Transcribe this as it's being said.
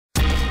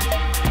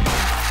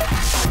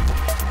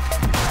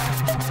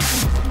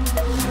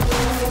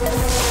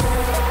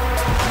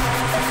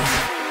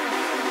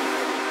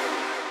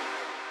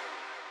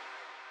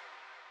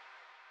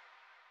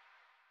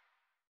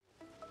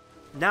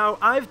Now,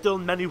 I've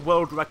done many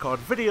world record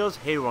videos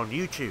here on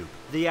YouTube.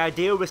 The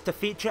idea was to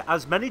feature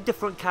as many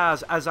different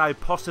cars as I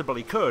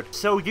possibly could,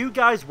 so you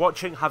guys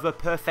watching have a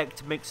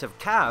perfect mix of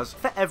cars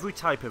for every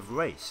type of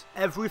race.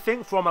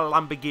 Everything from a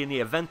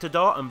Lamborghini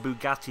Aventador and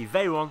Bugatti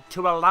Veyron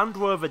to a Land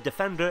Rover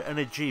Defender and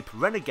a Jeep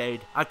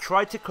Renegade. I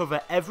tried to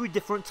cover every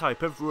different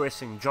type of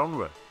racing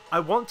genre. I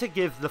want to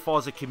give the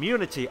Forza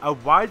community a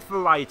wide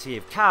variety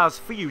of cars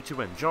for you to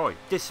enjoy.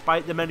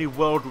 Despite the many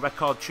world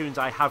record tunes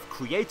I have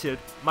created,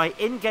 my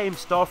in-game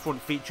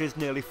storefront features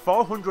nearly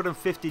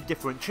 450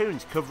 different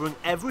tunes covering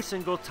every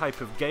single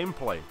type of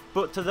gameplay.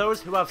 But to those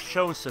who have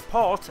shown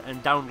support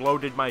and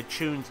downloaded my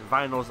tunes,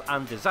 vinyls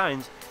and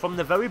designs, from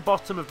the very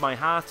bottom of my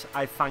heart,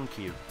 I thank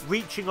you.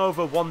 Reaching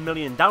over 1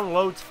 million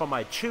downloads for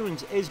my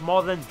tunes is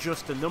more than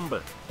just a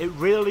number. It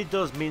really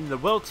does mean the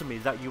world to me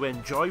that you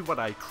enjoy what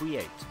I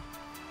create.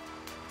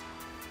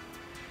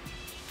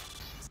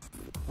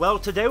 Well,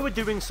 today we're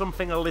doing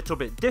something a little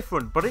bit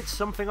different, but it's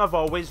something I've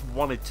always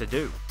wanted to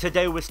do.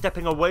 Today we're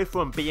stepping away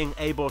from being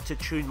able to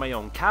tune my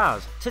own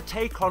cars to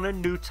take on a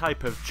new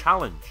type of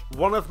challenge.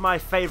 One of my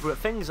favourite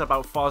things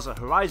about Forza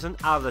Horizon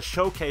are the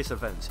showcase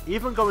events,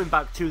 even going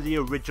back to the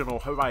original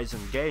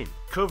Horizon game.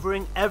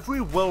 Covering every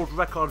world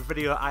record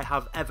video I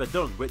have ever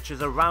done, which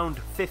is around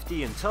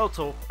 50 in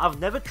total, I've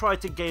never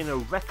tried to gain a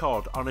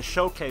record on a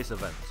showcase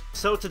event.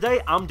 So today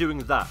I'm doing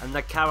that, and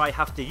the car I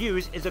have to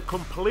use is a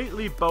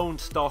completely bone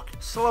stock,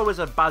 slow as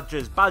a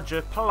badger's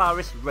badger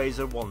Polaris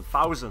Razor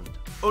 1000.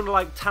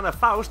 Unlike Tanner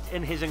Faust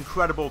in his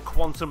incredible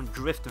Quantum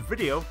Drift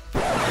video,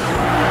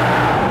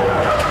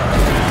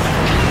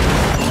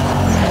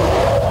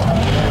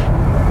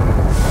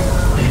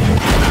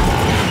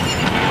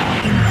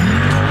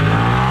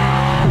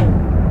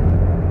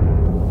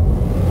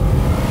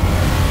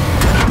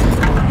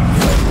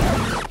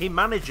 he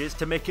manages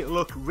to make it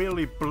look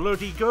really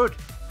bloody good.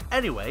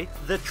 Anyway,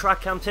 the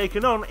track I'm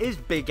taking on is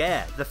Big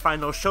Air, the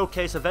final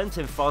showcase event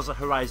in Forza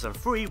Horizon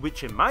 3,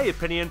 which in my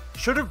opinion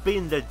should have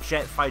been the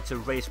jet fighter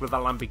race with a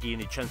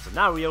Lamborghini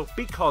Centenario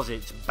because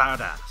it's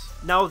badass.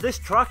 Now this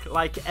track,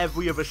 like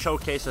every other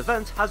showcase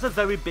event, has a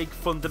very big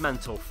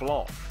fundamental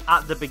flaw.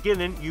 At the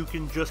beginning you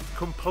can just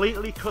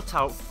completely cut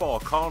out 4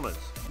 corners.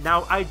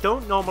 Now I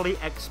don't normally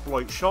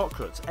exploit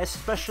shortcuts,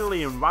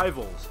 especially in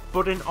Rivals,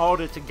 but in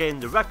order to gain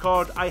the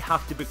record I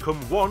have to become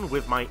one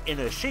with my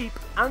inner sheep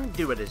and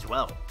do it as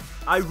well.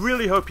 I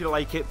really hope you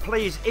like it.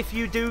 Please, if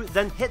you do,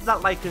 then hit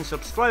that like and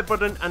subscribe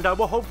button and I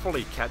will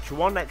hopefully catch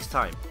you on next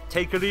time.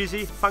 Take it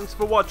easy, thanks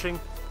for watching,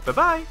 bye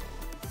bye!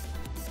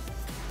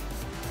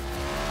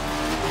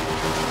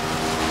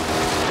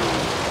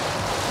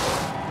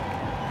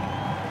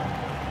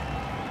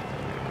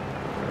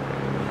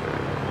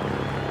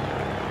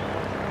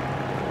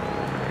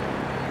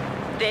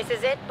 This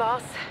is it,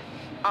 boss.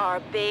 Our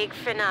big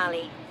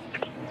finale.